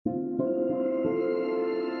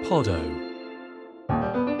Poddo.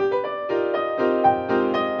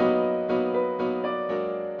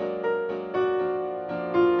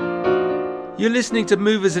 You're listening to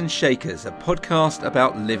Movers and Shakers, a podcast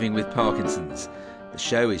about living with Parkinson's. The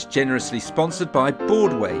show is generously sponsored by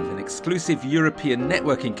Boardwave, an exclusive European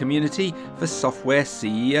networking community for software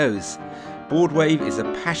CEOs. Boardwave is a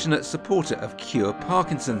passionate supporter of Cure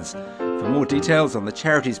Parkinson's. For more details on the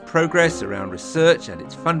charity's progress around research and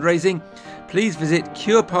its fundraising, please visit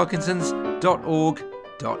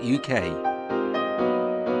cureparkinsons.org.uk.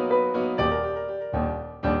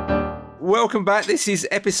 Welcome back. This is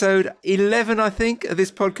episode 11, I think, of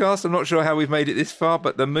this podcast. I'm not sure how we've made it this far,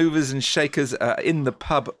 but the Movers and Shakers are in the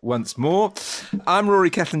pub once more. I'm Rory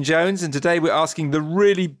Catlin-Jones, and today we're asking the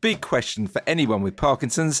really big question for anyone with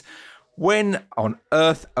Parkinson's: when on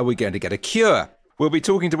earth are we going to get a cure? We'll be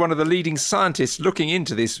talking to one of the leading scientists looking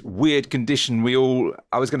into this weird condition we all,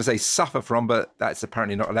 I was going to say suffer from, but that's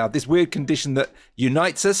apparently not allowed. This weird condition that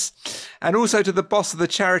unites us. And also to the boss of the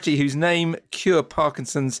charity whose name, Cure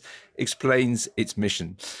Parkinson's, explains its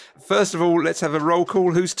mission. First of all, let's have a roll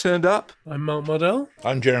call. Who's turned up? I'm Mark Modell.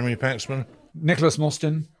 I'm Jeremy Paxman. Nicholas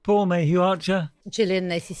Mostyn. Paul Mayhew Archer. Gillian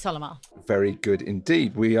Lacey-Solomar. Very good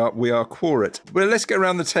indeed. We are quorate. Well, let's go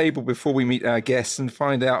around the table before we meet our guests and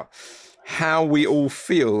find out how we all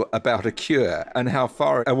feel about a cure and how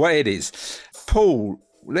far away it is. Paul,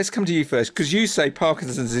 let's come to you first, because you say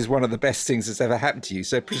Parkinson's is one of the best things that's ever happened to you.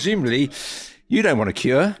 So presumably you don't want a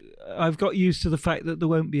cure. I've got used to the fact that there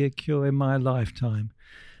won't be a cure in my lifetime.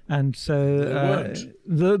 And so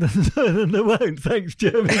there won't. Thanks,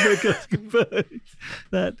 Jeremy.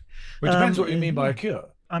 That, Well, it depends what you mean by a cure.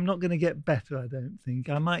 I'm not going to get better, I don't think.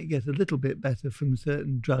 I might get a little bit better from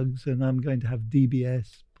certain drugs, and I'm going to have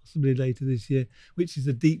DBS possibly later this year, which is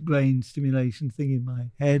a deep brain stimulation thing in my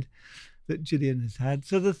head that Gillian has had.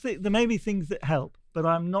 So there may be things that help, but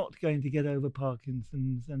I'm not going to get over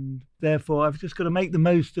Parkinson's, and therefore I've just got to make the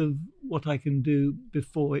most of what I can do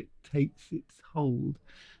before it takes its hold.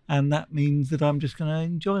 And that means that I'm just going to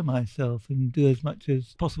enjoy myself and do as much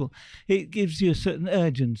as possible. It gives you a certain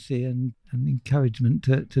urgency and encouragement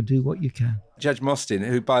to do what you can. Judge Mostyn,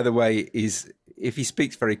 who, by the way, is, if he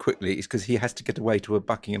speaks very quickly, it's because he has to get away to a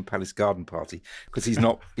Buckingham Palace garden party, because he's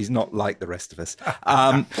not like the rest of us.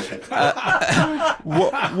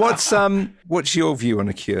 What's your view on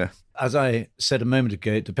a cure? As I said a moment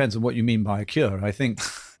ago, it depends on what you mean by a cure. I think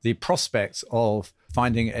the prospect of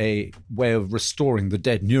finding a way of restoring the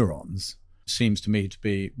dead neurons seems to me to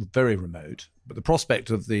be very remote. But the prospect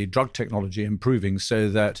of the drug technology improving so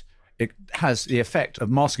that it has the effect of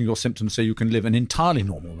masking your symptoms so you can live an entirely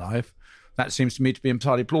normal life, that seems to me to be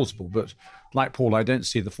entirely plausible. But like Paul, I don't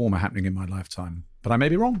see the former happening in my lifetime. But I may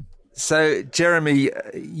be wrong. So, Jeremy,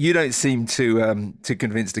 you don't seem too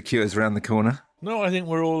convinced a cure's around the corner. No, I think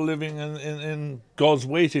we're all living in God's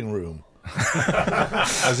waiting room,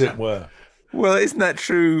 as it were. Well, isn't that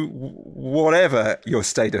true, whatever your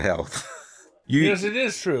state of health? Yes, it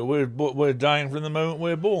is true. We're dying from the moment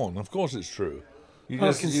we're born. Of course it's true.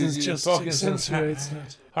 Parkinson's accentuates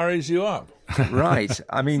that. Hurries you up. Right.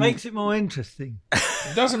 I mean, Makes it more interesting.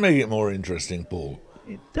 It doesn't make it more interesting, Paul.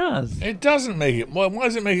 It does. It doesn't make it. Why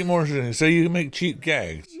does it make it more interesting? So you can make cheap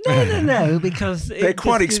gags? No, because they're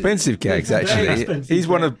quite expensive gags, actually. He's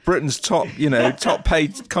one of Britain's top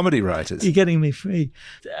paid comedy writers. You're getting me free.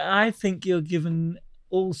 I think you're given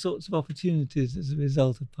all sorts of opportunities as a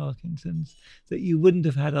result of Parkinson's that you wouldn't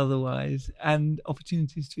have had otherwise, and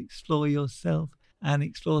opportunities to explore yourself and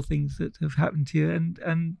explore things that have happened to you.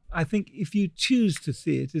 And I think if you choose to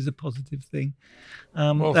see it as a positive thing,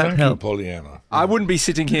 Well, that thank helps. you, Pollyanna. I wouldn't be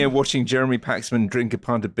sitting here watching Jeremy Paxman drink a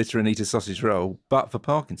pint of bitter and eat a sausage roll, but for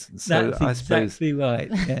Parkinson's. So That's I suppose exactly right.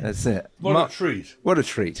 Yeah. that's it. What a treat. What a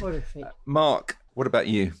treat. Mark, what about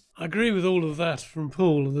you? I agree with all of that from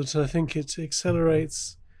Paul, that I think it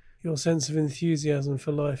accelerates your sense of enthusiasm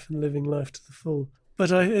for life and living life to the full.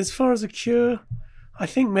 But as far as a cure, I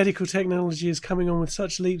think medical technology is coming on with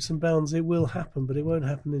such leaps and bounds. It will happen, but it won't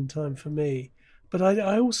happen in time for me. But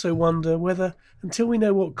I also wonder whether, until we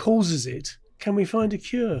know what causes it, can we find a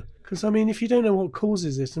cure? Because, I mean, if you don't know what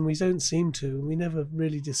causes it, and we don't seem to, and we never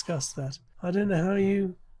really discuss that, I don't know how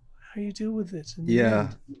you deal with it.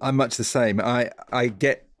 Yeah, I'm much the same. I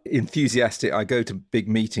get enthusiastic. I go to big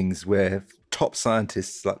meetings where top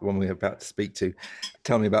scientists, like the one we're about to speak to,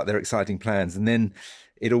 tell me about their exciting plans. And then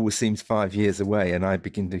it always seems 5 years away and I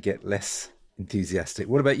begin to get less enthusiastic.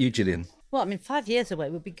 What about you, Gillian? Well, I mean, 5 years away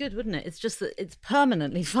would be good, wouldn't it? It's just that it's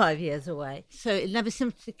permanently 5 years away. So it never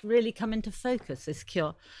seems to really come into focus, this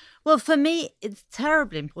cure. Well, for me, it's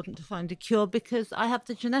terribly important to find a cure because I have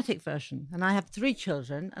the genetic version and I have 3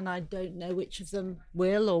 children and I don't know which of them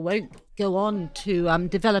will or won't go on to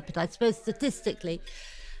develop it. I suppose statistically,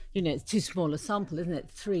 it's too small a sample, isn't it?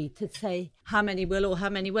 3 to say how many will or how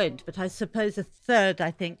many won't. But I suppose a third,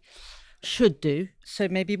 I think, should do. So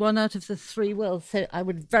maybe 1 out of the 3 will. So I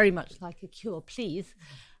would very much like a cure, please,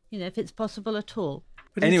 if it's possible at all.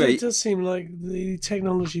 But Anyway, it does seem like the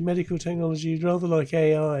technology, medical technology, rather like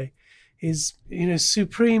AI, is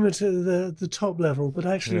supreme at the top level, but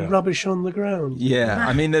actually rubbish on the ground. Yeah,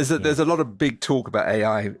 I mean, there's a lot of big talk about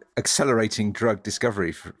AI accelerating drug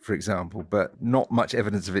discovery, for example, but not much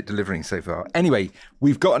evidence of it delivering so far. Anyway,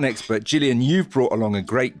 we've got an expert. Gillian, you've brought along a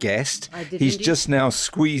great guest. I did He's indeed. just now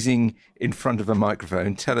squeezing in front of a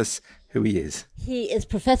microphone. Tell us who he is. He is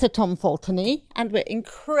Professor Tom Falconey, and we're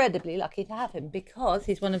incredibly lucky to have him because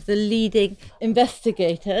he's one of the leading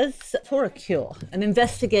investigators for a cure. An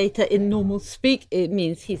investigator in normal speak, it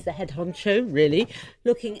means he's the head honcho, really,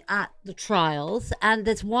 looking at the trials. And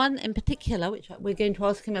there's one in particular, which we're going to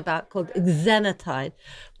ask him about, called exenatide,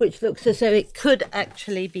 which looks as though it could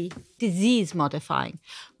actually be disease modifying,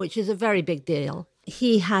 which is a very big deal.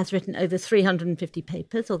 He has written over 350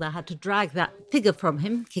 papers, although I had to drag that figure from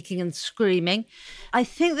him, kicking and screaming. I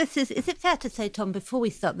think is it fair to say, Tom, before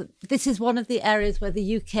we start, that this is one of the areas where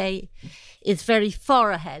the UK is very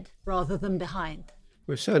far ahead rather than behind?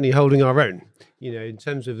 We're certainly holding our own. In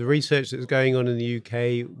terms of the research that's going on in the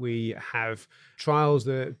UK, we have trials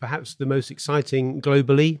that are perhaps the most exciting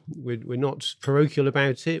globally. We're not parochial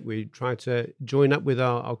about it. We try to join up with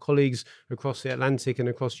our colleagues across the Atlantic and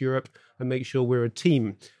across Europe and make sure we're a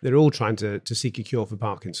team that are all trying to seek a cure for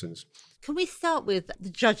Parkinson's. Can we start with the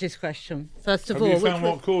judge's question, first of Have all? you found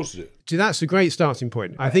what caused it? So that's a great starting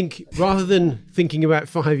point. I think rather than thinking about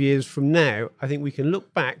 5 years from now, I think we can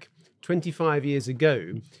look back 25 years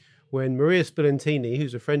ago when Maria Spilentini,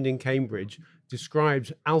 who's a friend in Cambridge,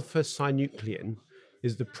 described alpha-synuclein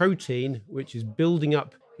as the protein which is building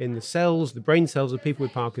up in the cells, the brain cells of people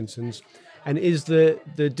with Parkinson's, and is the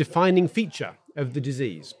defining feature of the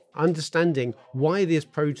disease. Understanding why this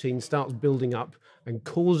protein starts building up and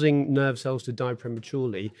causing nerve cells to die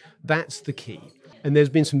prematurely, that's the key. And there's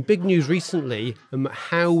been some big news recently on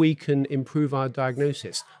how we can improve our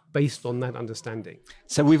diagnosis based on that understanding.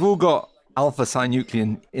 So we've all got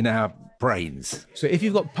alpha-synuclein in our brains. So if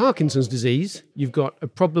you've got Parkinson's disease, you've got a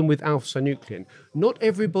problem with alpha-synuclein. Not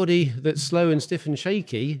everybody that's slow and stiff and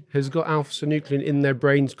shaky has got alpha-synuclein in their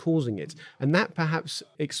brains causing it. And that perhaps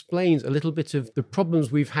explains a little bit of the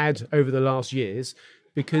problems we've had over the last years,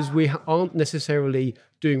 because we aren't necessarily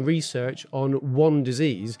doing research on one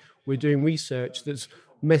disease. We're doing research that's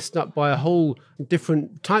messed up by a whole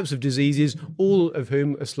different types of diseases, all of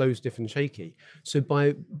whom are slow, stiff and shaky. So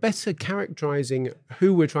by better characterising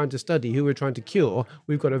who we're trying to study, who we're trying to cure,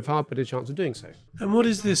 we've got a far better chance of doing so. And what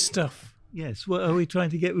is this stuff? Yes, what are we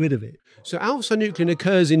trying to get rid of it? So alpha-synuclein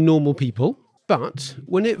occurs in normal people, but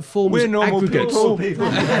when it forms We're normal aggregates... people.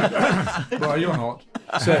 Well, you're not.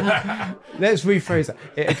 So let's rephrase that.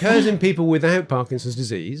 It occurs in people without Parkinson's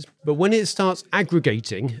disease, but when it starts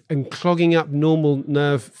aggregating and clogging up normal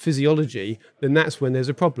nerve physiology, then that's when there's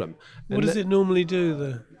a problem. What does it normally do,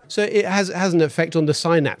 though? So it has an effect on the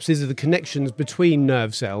synapses, the connections between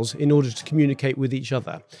nerve cells in order to communicate with each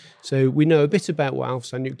other. So we know a bit about what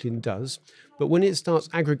alpha-synuclein does, but when it starts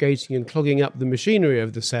aggregating and clogging up the machinery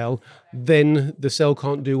of the cell, then the cell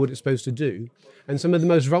can't do what it's supposed to do. And some of the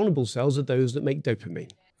most vulnerable cells are those that make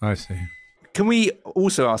dopamine. I see. Can we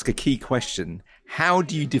also ask a key question? How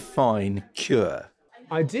do you define cure?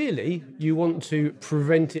 Ideally, you want to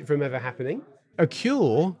prevent it from ever happening. A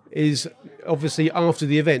cure is obviously after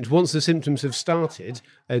the event, once the symptoms have started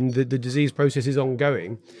and the disease process is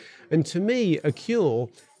ongoing. And to me, a cure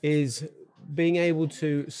is being able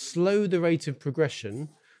to slow the rate of progression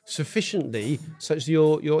sufficiently such that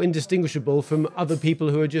you're indistinguishable from other people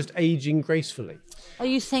who are just aging gracefully. Are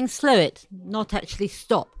you saying slow it, not actually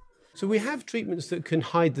stop? So we have treatments that can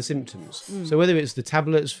hide the symptoms. So whether it's the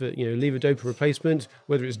tablets for levodopa replacement,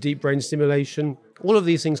 whether it's deep brain stimulation, all of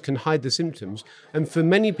these things can hide the symptoms. And for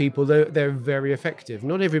many people, they're very effective.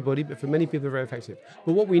 Not everybody, but for many people, they're very effective.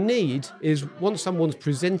 But what we need is once someone's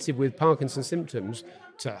presented with Parkinson's symptoms,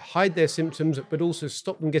 to hide their symptoms, but also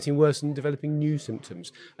stop them getting worse and developing new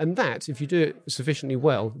symptoms. And that, if you do it sufficiently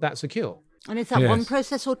well, that's a cure. And is that Yes. one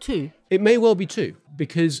process or two? It may well be two,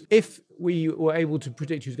 because if we were able to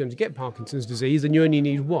predict who's going to get Parkinson's disease, then you only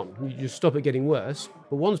need one. You just stop it getting worse.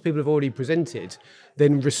 But once people have already presented,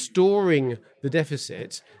 then restoring the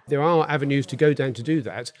deficit, there are avenues to go down to do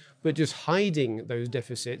that, but just hiding those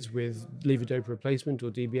deficits with levodopa replacement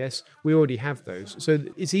or DBS, we already have those. So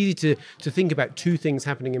it's easy to think about two things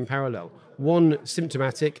happening in parallel. One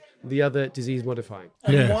symptomatic, the other disease modifying.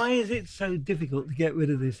 And why is it so difficult to get rid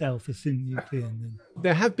of this alpha-synuclein then?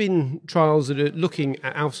 There have been trials that are looking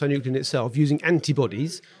at alpha-synuclein itself using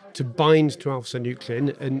antibodies to bind to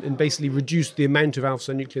alpha-synuclein and basically reduce the amount of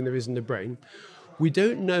alpha-synuclein there is in the brain. We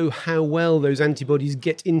don't know how well those antibodies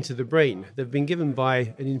get into the brain. They've been given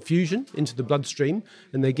by an infusion into the bloodstream,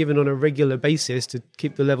 and they're given on a regular basis to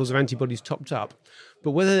keep the levels of antibodies topped up.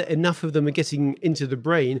 But whether enough of them are getting into the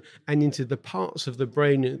brain and into the parts of the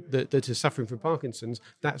brain that are suffering from Parkinson's,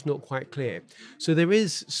 that's not quite clear. So there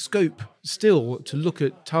is scope still to look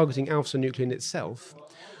at targeting alpha-synuclein itself.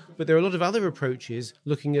 But there are a lot of other approaches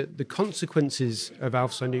looking at the consequences of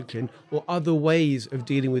alpha-synuclein or other ways of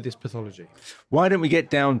dealing with this pathology. Why don't we get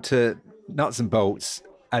down to nuts and bolts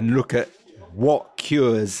and look at what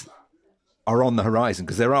cures are on the horizon?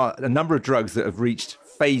 Because there are a number of drugs that have reached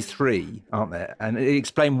phase 3, aren't there? And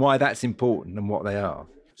explain why that's important and what they are.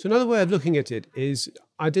 So another way of looking at it is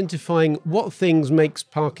identifying what things makes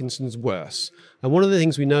Parkinson's worse. And one of the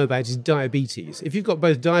things we know about is diabetes. If you've got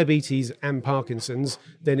both diabetes and Parkinson's,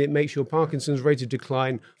 then it makes your Parkinson's rate of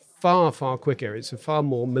decline far, far quicker. It's a far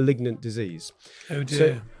more malignant disease. Oh dear.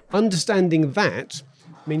 So understanding that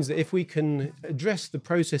means that if we can address the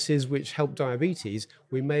processes which help diabetes,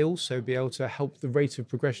 we may also be able to help the rate of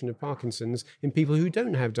progression of Parkinson's in people who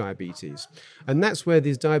don't have diabetes. And that's where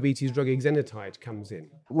this diabetes drug exenatide comes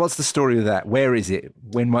in. What's the story of that? Where is it?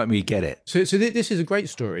 When might we get it? So this is a great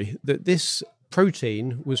story, that this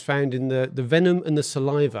protein was found in the venom and the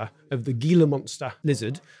saliva of the Gila monster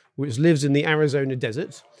lizard, which lives in the Arizona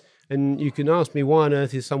desert. And you can ask me, why on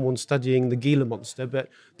earth is someone studying the Gila monster? But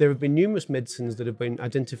there have been numerous medicines that have been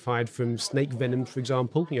identified from snake venom, for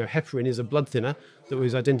example. Heparin is a blood thinner that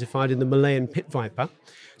was identified in the Malayan pit viper.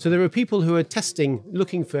 So there are people who are testing,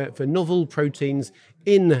 looking for novel proteins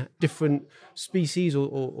in different species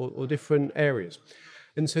or different areas.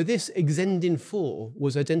 And so this Exendin-4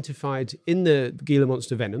 was identified in the Gila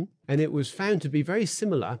monster venom, and it was found to be very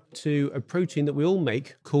similar to a protein that we all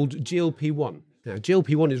make called GLP-1. Now,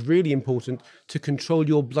 GLP-1 is really important to control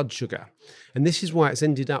your blood sugar. And this is why it's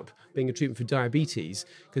ended up being a treatment for diabetes,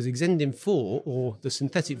 because Exendin-4, or the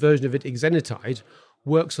synthetic version of it, exenatide,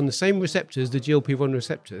 works on the same receptors, the GLP-1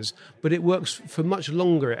 receptors, but it works for much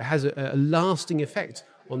longer. It has a lasting effect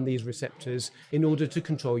on these receptors in order to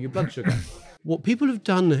control your blood sugar. What people have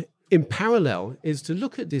done in parallel is to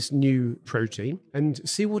look at this new protein and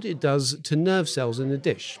see what it does to nerve cells in the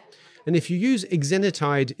dish. And if you use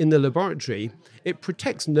exenatide in the laboratory, it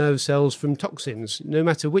protects nerve cells from toxins. No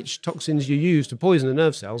matter which toxins you use to poison the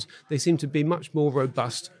nerve cells, they seem to be much more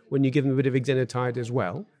robust when you give them a bit of exenatide as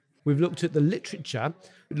well. We've looked at the literature,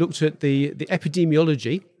 looked at the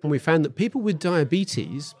epidemiology, and we found that people with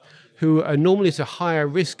diabetes who are normally at a higher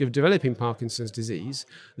risk of developing Parkinson's disease,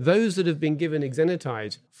 those that have been given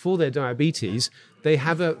exenatide for their diabetes, they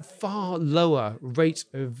have a far lower rate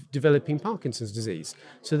of developing Parkinson's disease.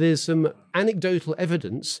 So there's some anecdotal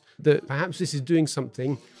evidence that perhaps this is doing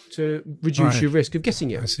something to reduce your risk of getting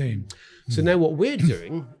it. I see. So now what we're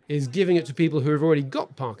doing is giving it to people who have already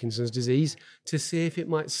got Parkinson's disease to see if it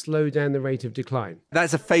might slow down the rate of decline.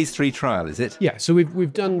 That's a phase 3 trial, is it? Yeah, so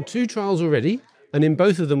we've done 2 trials already. And in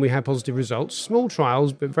both of them, we had positive results, small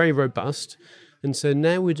trials, but very robust. And so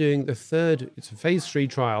now we're doing the third, it's a phase 3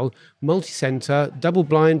 trial, multi-center,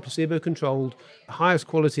 double-blind, placebo-controlled, highest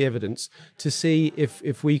quality evidence to see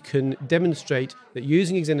if we can demonstrate that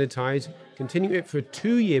using exenatide, continuing it for a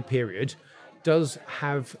 2-year period, does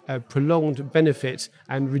have a prolonged benefit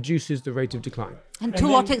and reduces the rate of decline. And to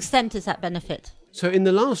what extent is that benefit? So in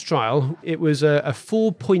the last trial, it was a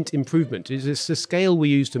 4-point improvement. It's a scale we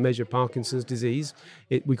use to measure Parkinson's disease.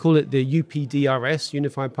 We call it the UPDRS,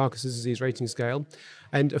 Unified Parkinson's Disease Rating Scale.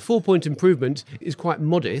 And a 4-point improvement is quite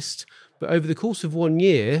modest, but over the course of 1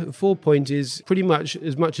 year, 4-point is pretty much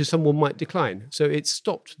as someone might decline. So it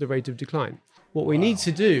stopped the rate of decline. What we need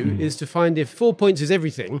to do is to find if 4 points is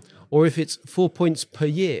everything, or if it's 4 points per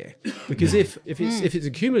year. Because if it's a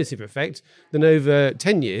cumulative effect, then over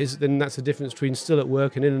 10 years, then that's the difference between still at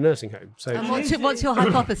work and in a nursing home. So, And what's your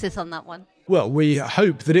hypothesis on that one? well, we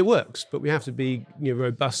hope that it works, but we have to be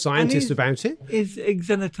robust scientists about it. Is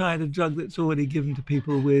exenatide a drug that's already given to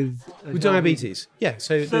people with Diabetes, yeah.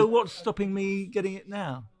 So what's stopping me getting it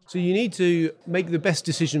now? you need to make the best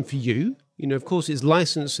decision for you. Of course, it's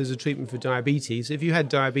licensed as a treatment for diabetes. If you had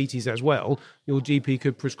diabetes as well, your GP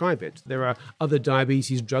could prescribe it. There are other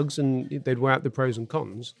diabetes drugs, and they'd weigh out the pros and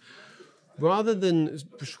cons. Rather than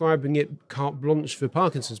prescribing it carte blanche for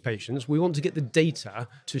Parkinson's patients, we want to get the data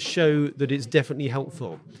to show that it's definitely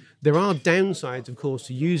helpful. There are downsides, of course,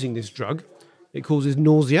 to using this drug. It causes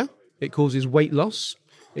nausea, it causes weight loss,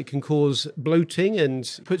 it can cause bloating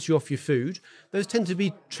and puts you off your food. Those tend to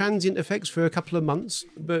be transient effects for a couple of months,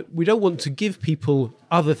 but we don't want to give people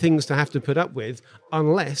other things to have to put up with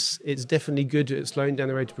unless it's definitely good at slowing down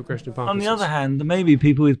the rate of progression of Parkinson's. On the other hand, there may be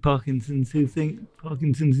people with Parkinson's who think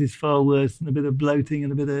Parkinson's is far worse than a bit of bloating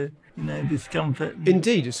and a bit of discomfort.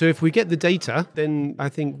 Indeed. So if we get the data, then I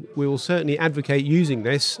think we will certainly advocate using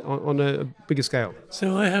this on a bigger scale.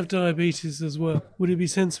 So I have diabetes as well. Would it be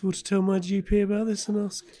sensible to tell my GP about this and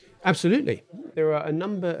ask? Absolutely. There are a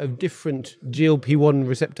number of different GLP-1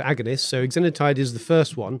 receptor agonists. So exenatide is the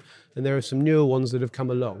first one, and there are some newer ones that have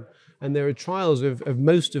come along. And there are trials of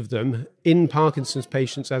most of them in Parkinson's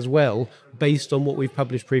patients as well, based on what we've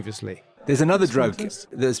published previously. There's another drug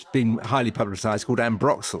that's been highly publicised called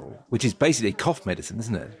Ambroxol, which is basically cough medicine,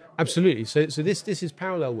 isn't it? Absolutely. So this is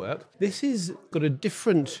parallel work. This has got a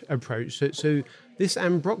different approach. So this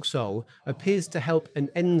Ambroxol appears to help an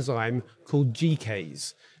enzyme called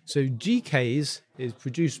GCase. So GCase is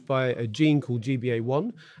produced by a gene called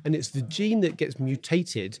GBA1, and it's the gene that gets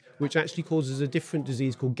mutated, which actually causes a different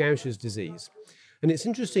disease called Gaucher's disease. And it's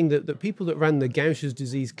interesting that people that ran the Gaucher's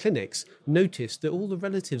disease clinics noticed that all the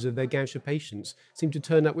relatives of their Gaucher patients seem to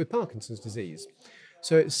turn up with Parkinson's disease.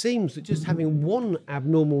 So it seems that just having one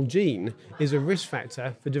abnormal gene is a risk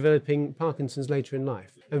factor for developing Parkinson's later in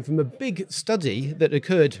life. And from a big study that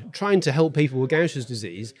occurred trying to help people with Gaucher's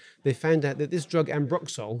disease, they found out that this drug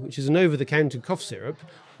Ambroxol, which is an over-the-counter cough syrup,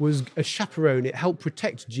 was a chaperone. It helped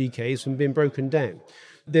protect GCase from being broken down.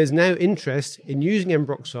 There's now interest in using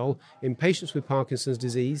Ambroxol in patients with Parkinson's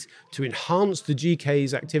disease to enhance the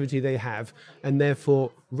GCase activity they have and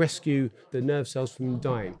therefore rescue the nerve cells from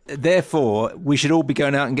dying. Therefore, we should all be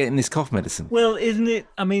going out and getting this cough medicine. Well, isn't it?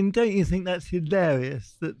 I mean, don't you think that's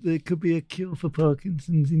hilarious that there could be a cure for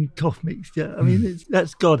Parkinson's in cough mixture? I mean,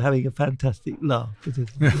 that's God having a fantastic laugh.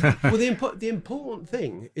 Well, the important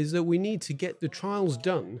thing is that we need to get the trials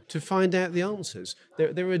done to find out the answers.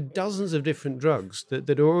 There are dozens of different drugs that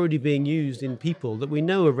are already being used in people that we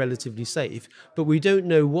know are relatively safe, but we don't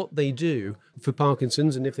know what they do for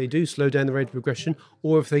Parkinson's and if they do slow down the rate of progression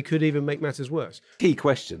or if they could even make matters worse. Key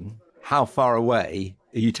question, how far away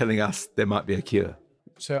are you telling us there might be a cure?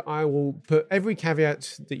 So I will put every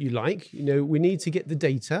caveat that you like. We need to get the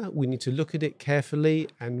data. We need to look at it carefully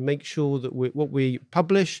and make sure that what we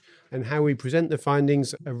publish and how we present the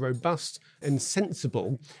findings are robust and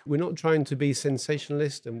sensible. We're not trying to be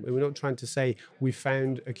sensationalist and we're not trying to say we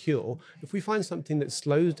found a cure. If we find something that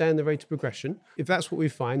slows down the rate of progression, if that's what we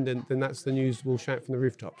find, then that's the news we'll shout from the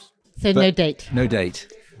rooftops. So no date. No date.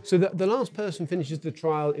 So the last person finishes the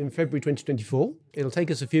trial in February 2024. It'll take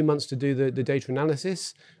us a few months to do the data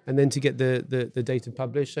analysis and then to get the data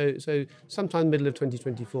published. So sometime middle of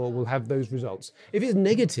 2024, we'll have those results. If it's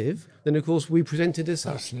negative, then of course we present it as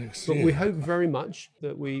such. But we hope very much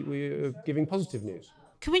that we are giving positive news.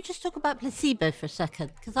 Can we just talk about placebo for a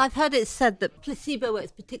second? Because I've heard it said that placebo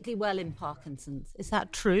works particularly well in Parkinson's. Is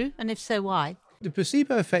that true? And if so, why? The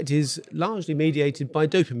placebo effect is largely mediated by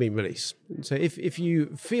dopamine release. So if you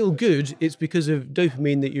feel good, it's because of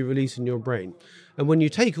dopamine that you release in your brain. And when you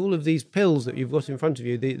take all of these pills that you've got in front of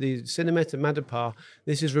you, the Sinemeta Madapar,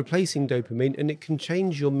 this is replacing dopamine and it can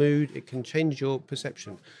change your mood, it can change your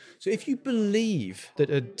perception. So if you believe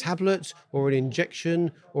that a tablet or an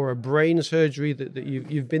injection or a brain surgery that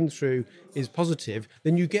you've been through is positive,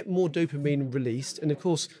 then you get more dopamine released. And of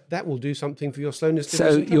course, that will do something for your slowness.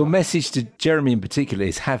 So your message to Jeremy in particular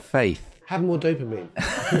is have faith. Have more dopamine.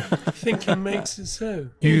 Thinking makes it so.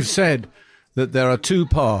 You've said that there are two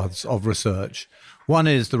paths of research. One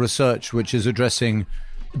is the research which is addressing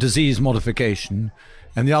disease modification,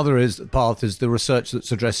 and the other path is the research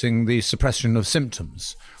that's addressing the suppression of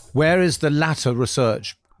symptoms. Where is the latter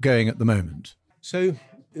research going at the moment? So,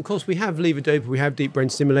 of course, we have levodopa, we have deep brain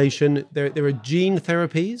stimulation. There are gene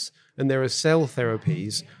therapies and there are cell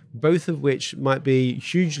therapies, both of which might be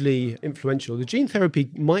hugely influential. The gene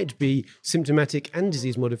therapy might be symptomatic and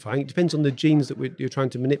disease modifying. It depends on the genes that you're trying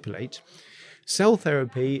to manipulate. Cell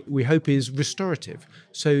therapy, we hope, is restorative.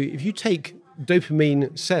 So if you take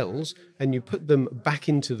dopamine cells and you put them back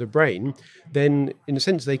into the brain, then in a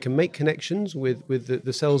sense they can make connections with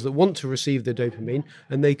the cells that want to receive the dopamine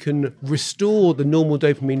and they can restore the normal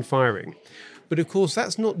dopamine firing. But of course,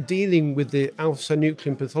 that's not dealing with the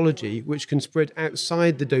alpha-synuclein pathology, which can spread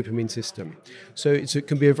outside the dopamine system. So it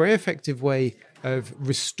can be a very effective way of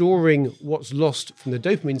restoring what's lost from the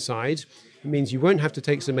dopamine side. It means you won't have to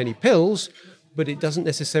take so many pills, but it doesn't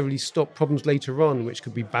necessarily stop problems later on, which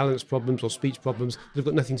could be balance problems or speech problems that have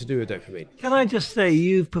got nothing to do with dopamine. Can I just say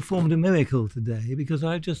you've performed a miracle today, because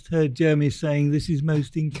I've just heard Jeremy saying this is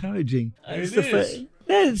most encouraging.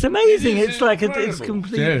 Yeah, it's amazing. It is it's like incredible. it's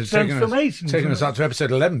complete Yeah, it's transformation. taking us up to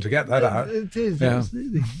episode 11 to get that out. It is, Yeah.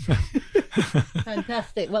 absolutely.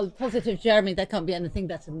 Fantastic. Well, positive Jeremy, there can't be anything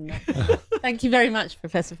better than that. Thank you very much,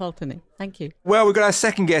 Professor Faltony. Thank you. Well, we've got our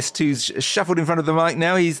second guest who's shuffled in front of the mic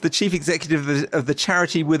now. He's the chief executive of the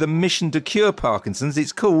charity with a mission to cure Parkinson's.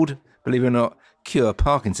 It's called, believe it or not, Cure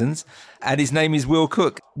Parkinson's. And his name is Will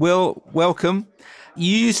Cook. Will, welcome.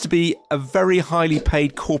 You used to be a very highly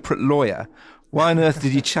paid corporate lawyer. Why on earth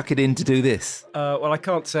did you chuck it in to do this? Well, I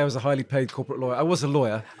can't say I was a highly paid corporate lawyer. I was a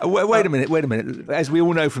lawyer. Wait a minute. As we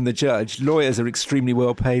all know from the judge, lawyers are extremely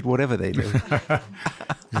well paid, whatever they do.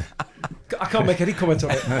 I can't make any comment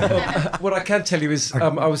on it. What I can tell you is I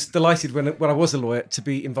was delighted when I was a lawyer to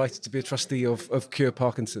be invited to be a trustee of Cure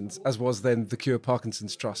Parkinson's, as was then the Cure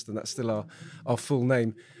Parkinson's Trust, and that's still our full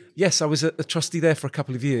name. Yes, I was a trustee there for a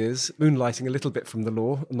couple of years, moonlighting a little bit from the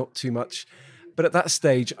law, not too much. But at that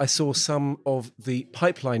stage, I saw some of the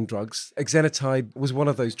pipeline drugs. Exenatide was one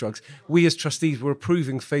of those drugs. We as trustees were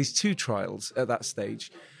approving phase 2 trials at that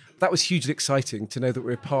stage. That was hugely exciting to know that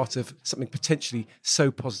we're a part of something potentially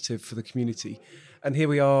so positive for the community. And here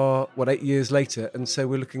we are, 8 years later, and so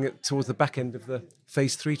we're looking towards the back end of the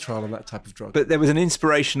phase 3 trial on that type of drug. But there was an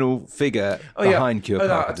inspirational figure behind Cure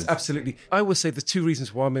Parkinson's. Absolutely. I will say the two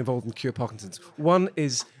reasons why I'm involved in Cure Parkinson's. One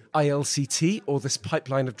is ILCT, or this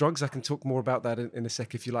pipeline of drugs. I can talk more about that in a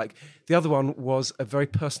sec if you like. The other one was a very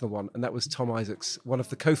personal one, and that was Tom Isaacs, one of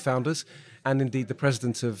the co-founders and indeed the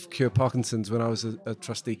president of Cure Parkinson's when I was a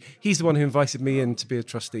trustee. He's the one who invited me in to be a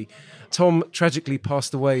trustee. Tom tragically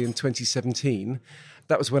passed away in 2017.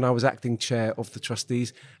 That was when I was acting chair of the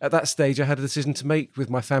trustees. At that stage, I had a decision to make with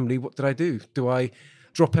my family. What did I do? Do I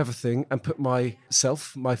drop everything and put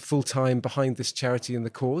myself, my full time behind this charity and the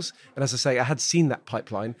cause? And as I say, I had seen that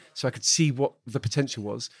pipeline, so I could see what the potential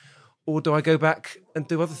was. Or do I go back and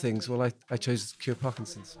do other things? Well, I chose Cure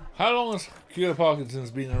Parkinson's. How long has Cure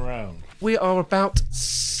Parkinson's been around? We are about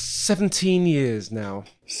 17 years now.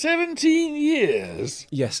 17 years?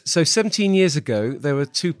 Yes. So 17 years ago, there were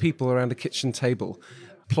two people around a kitchen table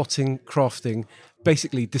plotting, crafting,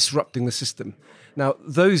 basically disrupting the system. Now,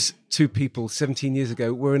 those two people 17 years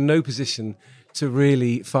ago were in no position to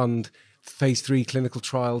really fund phase 3 clinical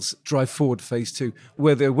trials, drive forward phase 2.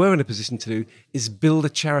 Where they were in a position to do is build a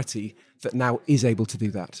charity that now is able to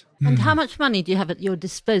do that. And how much money do you have at your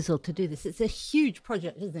disposal to do this? It's a huge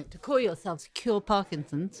project, isn't it, to call yourselves Cure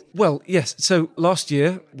Parkinson's? Well, yes. So last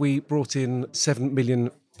year we brought in £7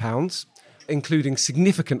 million, including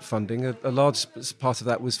significant funding. A large part of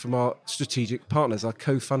that was from our strategic partners, our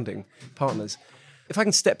co-funding partners. If I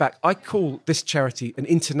can step back, I call this charity an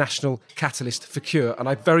international catalyst for cure, and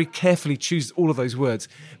I very carefully choose all of those words.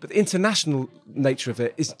 But the international nature of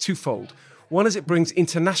it is twofold. One is it brings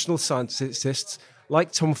international scientists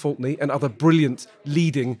like Tom Faltony and other brilliant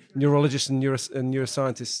leading neurologists and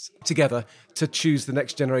neuroscientists together to choose the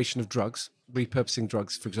next generation of drugs, repurposing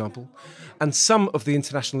drugs, for example. And some of the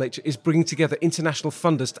international nature is bringing together international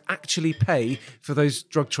funders to actually pay for those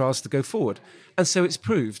drug trials to go forward. And so it's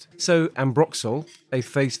proved. So Ambroxol, a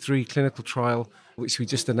phase 3 clinical trial, which we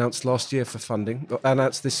just announced last year for funding,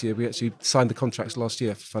 announced this year, we actually signed the contracts last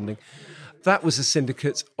year for funding. That was a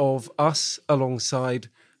syndicate of us alongside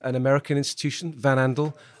an American institution, Van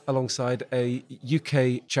Andel, alongside a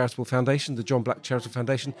UK charitable foundation, the John Black Charitable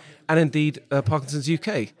Foundation, and indeed Parkinson's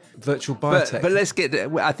UK, virtual biotech. But let's get.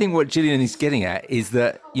 I think what Gillian is getting at is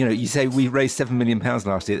that, you know, you say we raised £7 million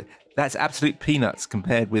last year. That's absolute peanuts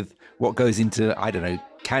compared with what goes into, I don't know,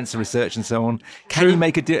 cancer research and so on. Can you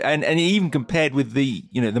make a and even compared with the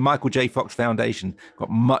Michael J. Fox Foundation got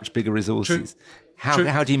much bigger resources.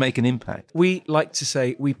 How do you make an impact? We like to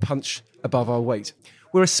say we punch above our weight.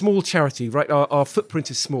 We're a small charity, right? Our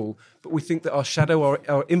footprint is small, but we think that our shadow,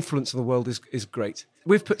 our influence on the world is great.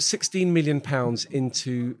 We've put £16 million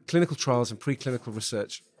into clinical trials and preclinical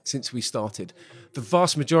research since we started. The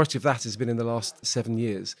vast majority of that has been in the last 7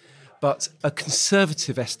 years. But a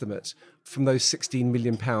conservative estimate from those £16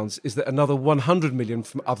 million is that another 100 million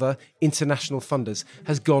from other international funders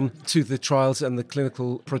has gone to the trials and the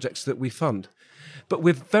clinical projects that we fund. But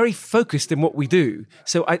we're very focused in what we do.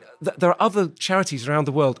 So there are other charities around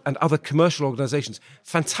the world and other commercial organisations,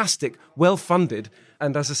 fantastic, well-funded,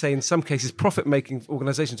 and as I say, in some cases, profit-making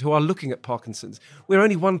organisations who are looking at Parkinson's. We're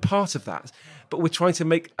only one part of that, but we're trying to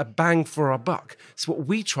make a bang for our buck. So what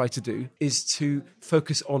we try to do is to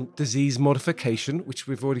focus on disease modification, which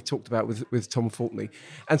we've already talked about with Tom Faltney,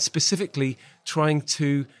 and specifically trying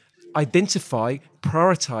to identify,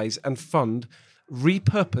 prioritise and fund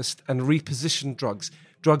repurposed and repositioned drugs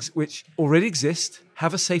which already exist,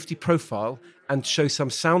 have a safety profile, and show some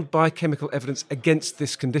sound biochemical evidence against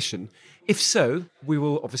this condition. If so, we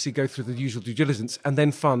will obviously go through the usual due diligence and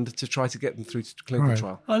then fund to try to get them through to clinical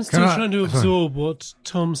trial. I'm still trying to absorb what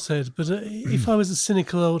Tom said, but if I was a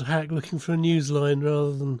cynical old hack looking for a newsline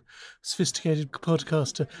rather than a sophisticated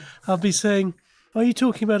podcaster, I'd be saying, are you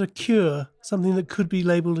talking about a cure, something that could be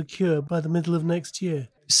labelled a cure by the middle of next year?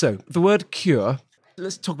 So, the word cure,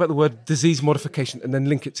 let's talk about the word disease modification and then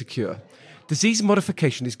link it to cure. Disease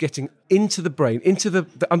modification is getting into the brain, into the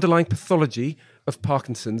underlying pathology of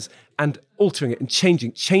Parkinson's and altering it and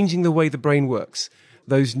changing the way the brain works.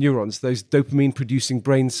 Those neurons, those dopamine-producing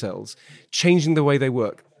brain cells, changing the way they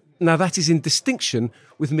work. Now, that is in distinction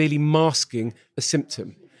with merely masking a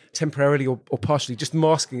symptom, temporarily or partially, just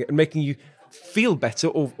masking it and making you feel better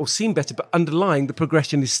or seem better, but underlying the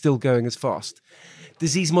progression is still going as fast.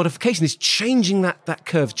 Disease modification is changing that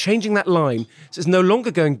curve, changing that line. So it's no longer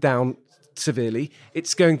going down severely,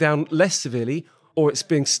 it's going down less severely, or it's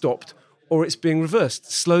being stopped, or it's being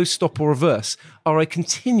reversed. Slow, stop, or reverse are a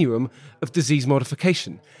continuum of disease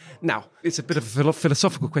modification. Now, it's a bit of a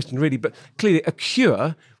philosophical question, really, but clearly a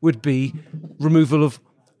cure would be removal of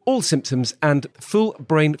all symptoms and full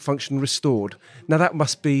brain function restored. Now, that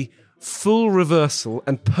must be full reversal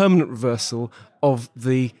and permanent reversal of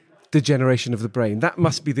the degeneration of the brain. That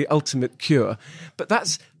must be the ultimate cure. But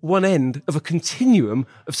that's one end of a continuum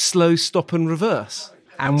of slow, stop, and reverse.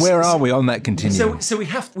 And where are we on that continuum? So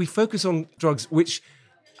we focus on drugs which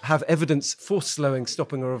have evidence for slowing,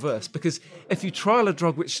 stopping, or reverse. Because if you trial a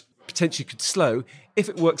drug which potentially could slow, if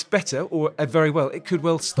it works better or very well, it could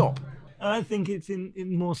well stop. I think it's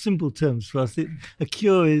in more simple terms for us. A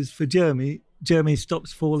cure is for Jeremy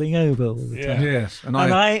stops falling over all the time. Yes, and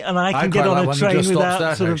I can get on a train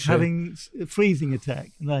without that, having a freezing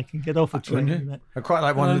attack, and I can get off a train. With that. I quite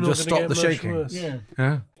like one that just stopped the shaking.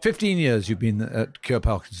 Yeah. 15 years you've been at Cure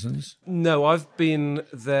Parkinson's. No, I've been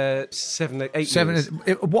there 8 years.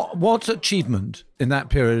 What achievement in that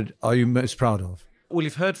period are you most proud of? Well,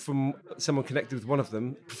 you've heard from someone connected with one of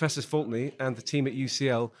them, Professor Faltney and the team at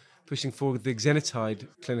UCL, pushing forward the Exenatide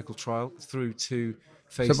clinical trial through to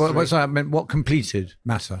phase 3. What completed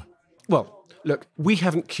matter? Well, look, we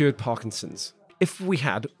haven't cured Parkinson's. If we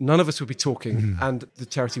had, none of us would be talking and the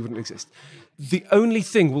charity wouldn't exist. The only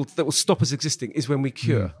thing that will stop us existing is when we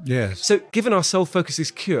cure. Yes. So given our sole focus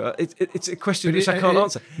is cure, it's a question which I can't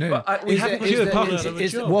answer. No. We haven't cured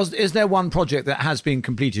Parkinson's. Is there one project that has been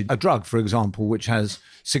completed, a drug, for example, which has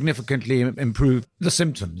significantly improved the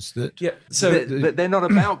symptoms? But they're not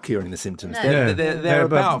about curing the symptoms. No. They're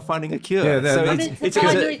about finding a cure.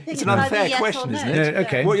 It's an unfair question, isn't it?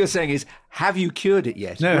 Okay. What you're saying is, have you cured it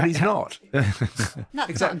yet? No. Well, he's not.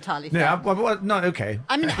 That's not entirely fair. Okay.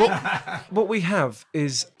 I mean, What we have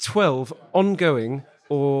is 12 ongoing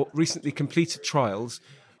or recently completed trials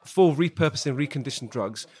for repurposing and reconditioned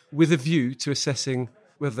drugs with a view to assessing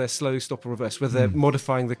whether they're slow, stop, or reverse, whether they're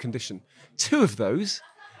modifying the condition. 2 of those,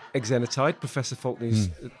 Exenatide, Professor Faltney's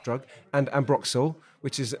drug, and Ambroxol,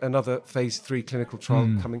 which is another phase 3 clinical trial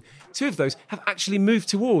coming. 2 of those have actually moved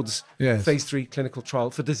towards phase 3 clinical trial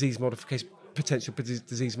for disease modification, potential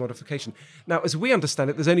disease modification. Now, as we understand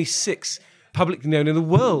it, there's only 6 publicly known in the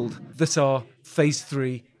world that are phase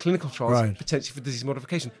 3 clinical trials potentially for disease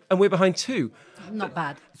modification. And we're behind 2. not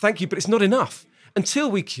bad. Thank you, but it's not enough.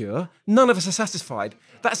 Until we cure, none of us are satisfied.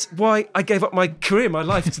 That's why I gave up my career, my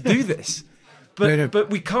life to do this. But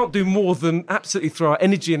we can't do more than absolutely throw our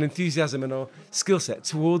energy and enthusiasm and our skill set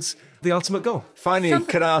towards the ultimate goal. Finally,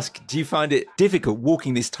 could I ask, do you find it difficult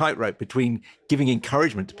walking this tightrope between giving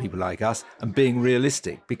encouragement to people like us and being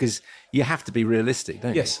realistic? Because you have to be realistic,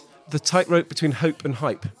 don't you? Yes, the tightrope between hope and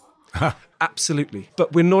hype. Absolutely.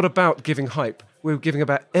 But we're not about giving hype. We're giving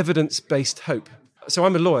about evidence-based hope. So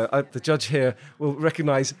I'm a lawyer. The judge here will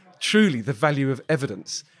recognise truly the value of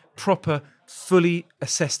evidence, proper, fully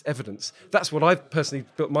assessed evidence. That's what I've personally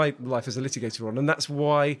built my life as a litigator on, and that's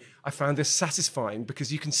why I found this satisfying,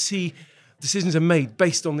 because you can see decisions are made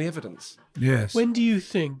based on the evidence. Yes. When do you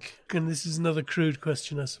think, and this is another crude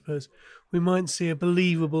question, I suppose, we might see a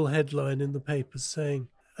believable headline in the papers saying,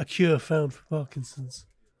 "A cure found for Parkinson's"?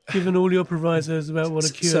 Given all your provisos about what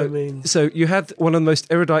a cure means. So you had one of the most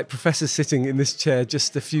erudite professors sitting in this chair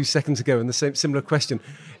just a few seconds ago in the same similar question.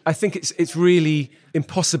 I think it's really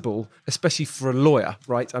impossible, especially for a lawyer,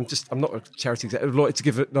 right? I'm not a charity executive, a lawyer, to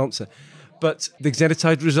give an answer. But the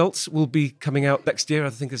exenatide results will be coming out next year, I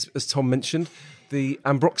think, as Tom mentioned. The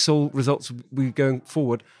Ambroxol results will be going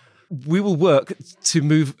forward. We will work to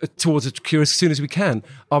move towards a cure as soon as we can.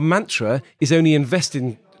 Our mantra is only invest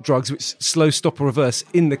in drugs which slow, stop or reverse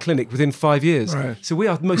in the clinic within 5 years. Right. So we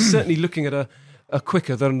are most certainly looking at a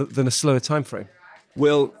quicker than a slower time frame.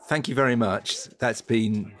 Will, thank you very much. That's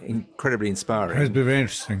been incredibly inspiring. It's been very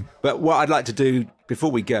interesting. But what I'd like to do before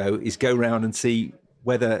we go is go round and see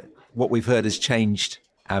whether what we've heard has changed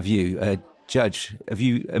our view. Judge, have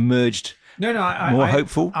you emerged more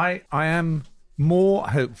hopeful? I am more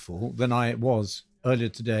hopeful than I was earlier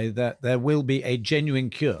today that there will be a genuine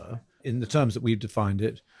cure in the terms that we've defined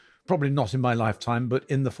it, probably not in my lifetime, but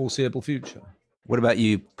in the foreseeable future. What about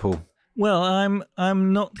you, Paul? Well,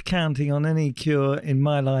 I'm not counting on any cure in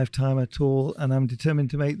my lifetime at all, and I'm determined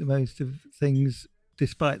to make the most of things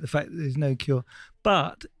despite the fact that there's no cure.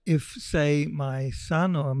 But if, say, my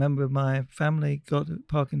son or a member of my family got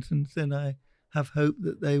Parkinson's, then I have hope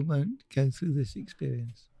that they won't go through this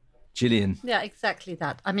experience. Gillian? Yeah, exactly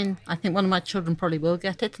that. I mean, I think one of my children probably will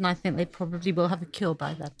get it, and I think they probably will have a cure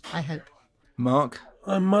by then, I hope. Mark?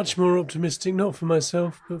 I'm much more optimistic, not for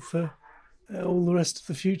myself, but for all the rest of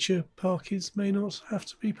the future. Parkies may not have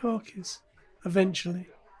to be Parkies, eventually.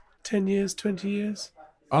 10 years, 20 years.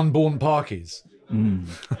 Unborn Parkies.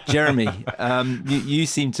 Jeremy, you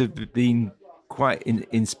seem to have been quite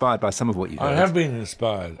inspired by some of what you've heard. I have been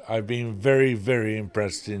inspired. I've been very, very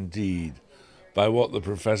impressed indeed by what the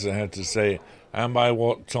professor had to say and by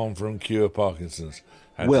what Tom from Cure Parkinson's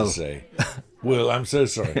had to say. Will, I'm so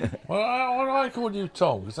sorry. Well, why do I call you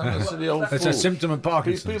Tom? Because I'm a silly old fool. It's a symptom of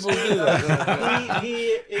Parkinson's. People do that. He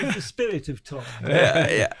is the spirit of Tom.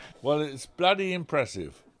 Yeah. Well, it's bloody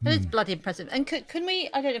impressive. It is bloody impressive. And can we,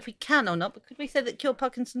 I don't know if we can or not, but could we say that Cure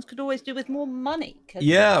Parkinson's could always do with more money?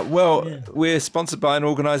 We're sponsored by an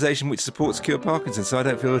organisation which supports Cure Parkinson's, so I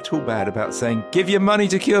don't feel at all bad about saying, give your money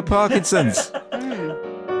to Cure Parkinson's.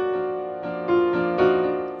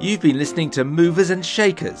 You've been listening to Movers and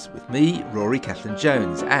Shakers with me, Rory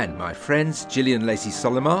Catlin-Jones, and my friends Gillian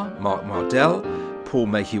Lacey-Solomar, Mark Mardell, Paul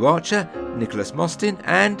Mayhew-Archer, Nicholas Mostyn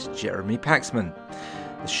and Jeremy Paxman.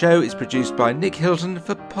 The show is produced by Nick Hilton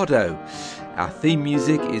for Poddo. Our theme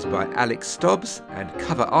music is by Alex Stobbs and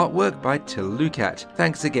cover artwork by Till Lucat.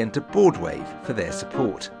 Thanks again to Boardwave for their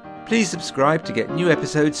support. Please subscribe to get new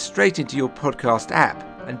episodes straight into your podcast app,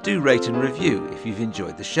 and do rate and review if you've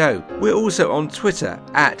enjoyed the show. We're also on Twitter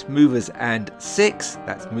at @MoversAnd6,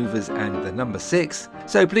 that's Movers and the number 6.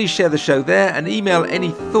 So please share the show there and email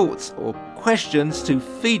any thoughts or questions to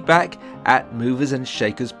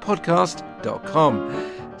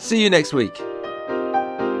feedback@moversandShakersPodcast.com. See you next week.